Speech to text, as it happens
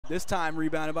This time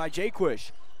rebounded by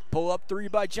Jaquish. Pull up three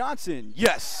by Johnson.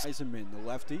 Yes! Eisenman, the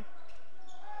lefty.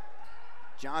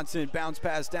 Johnson bounce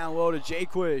pass down low to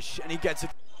Jaquish, and he gets it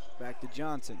back to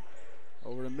Johnson.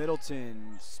 Over to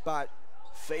Middleton. Spot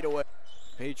fade away.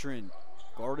 Patron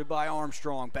guarded by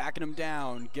Armstrong, backing him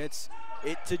down. Gets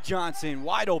it to Johnson.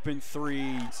 Wide open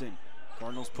three.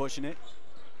 Cardinals pushing it.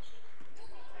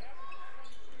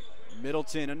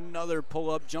 Middleton, another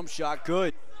pull-up jump shot,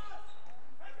 good.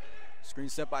 Screen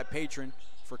set by Patron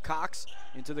for Cox,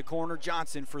 into the corner,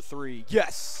 Johnson for three,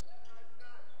 yes!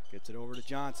 Gets it over to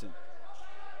Johnson.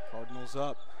 Cardinals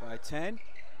up by 10.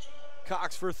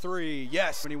 Cox for three,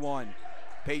 yes! 21,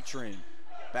 Patron,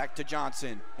 back to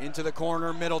Johnson, into the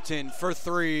corner, Middleton for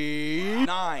three.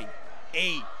 9,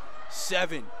 8,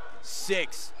 7,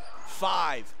 6,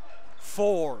 5,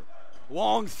 4,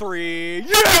 long three,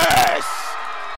 yes!